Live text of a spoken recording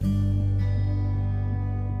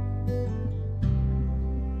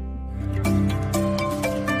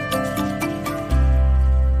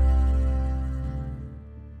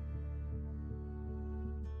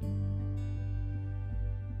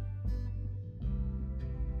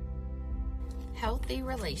Healthy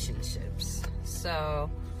relationships. So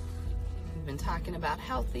we've been talking about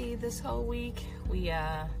healthy this whole week. We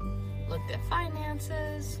looked at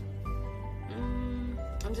finances and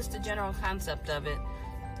just the general concept of it.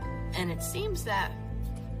 And it seems that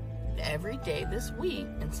every day this week,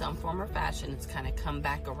 in some form or fashion, it's kind of come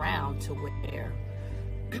back around to where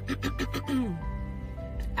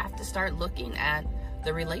I have to start looking at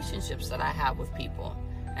the relationships that I have with people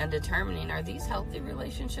and determining, are these healthy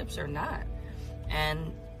relationships or not?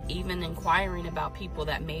 And even inquiring about people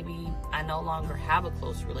that maybe I no longer have a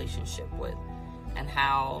close relationship with, and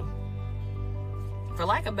how, for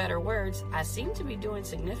lack of better words, I seem to be doing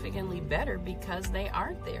significantly better because they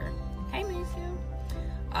aren't there. Hey, Matthew.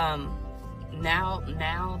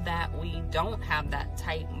 Now that we don't have that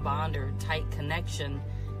tight bond or tight connection,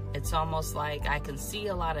 it's almost like I can see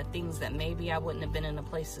a lot of things that maybe I wouldn't have been in a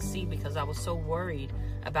place to see because I was so worried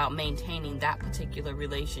about maintaining that particular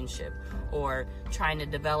relationship or trying to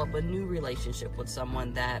develop a new relationship with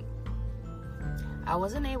someone, that I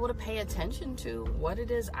wasn't able to pay attention to what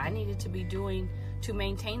it is I needed to be doing to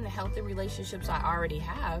maintain the healthy relationships I already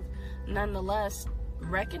have, nonetheless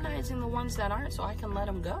recognizing the ones that aren't so I can let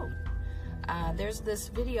them go. There's this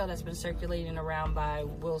video that's been circulating around by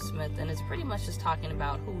Will Smith, and it's pretty much just talking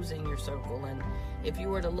about who's in your circle. And if you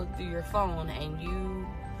were to look through your phone and you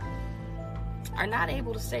are not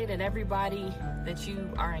able to say that everybody that you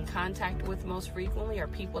are in contact with most frequently are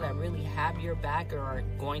people that really have your back or are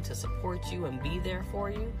going to support you and be there for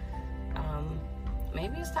you,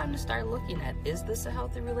 maybe it's time to start looking at, is this a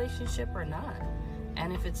healthy relationship or not?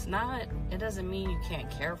 And if it's not, it doesn't mean you can't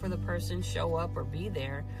care for the person, show up, or be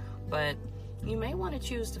there, but you may want to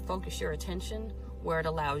choose to focus your attention where it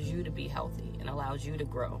allows you to be healthy and allows you to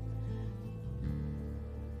grow.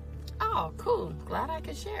 Oh, cool. Glad I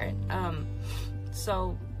could share it.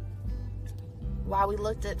 So while we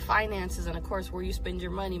looked at finances, and of course where you spend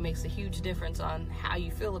your money makes a huge difference on how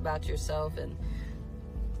you feel about yourself and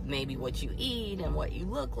maybe what you eat and what you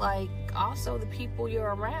look like, also the people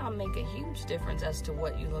you're around make a huge difference as to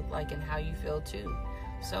what you look like and how you feel too.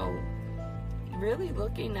 So really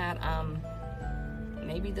looking at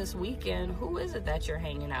maybe this weekend, who is it that you're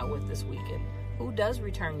hanging out with this weekend? Who does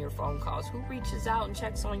return your phone calls? Who reaches out and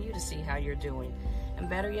checks on you to see how you're doing? And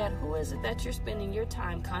better yet, who is it that you're spending your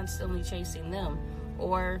time constantly chasing them,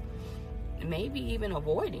 or maybe even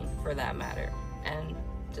avoiding for that matter? And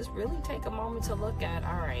just really take a moment to look at,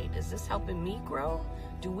 all right, is this helping me grow?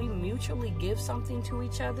 Do we mutually give something to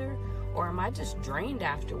each other? Or am I just drained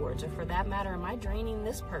afterwards? Or for that matter, am I draining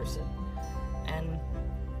this person? And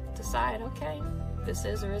decide, okay, this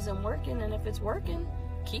is or isn't working, and if it's working,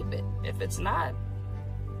 keep it. If it's not,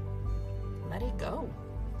 let it go.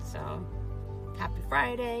 So happy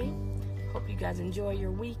Friday. Hope you guys enjoy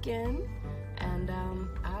your weekend, and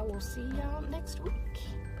I will see y'all next week.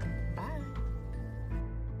 Bye.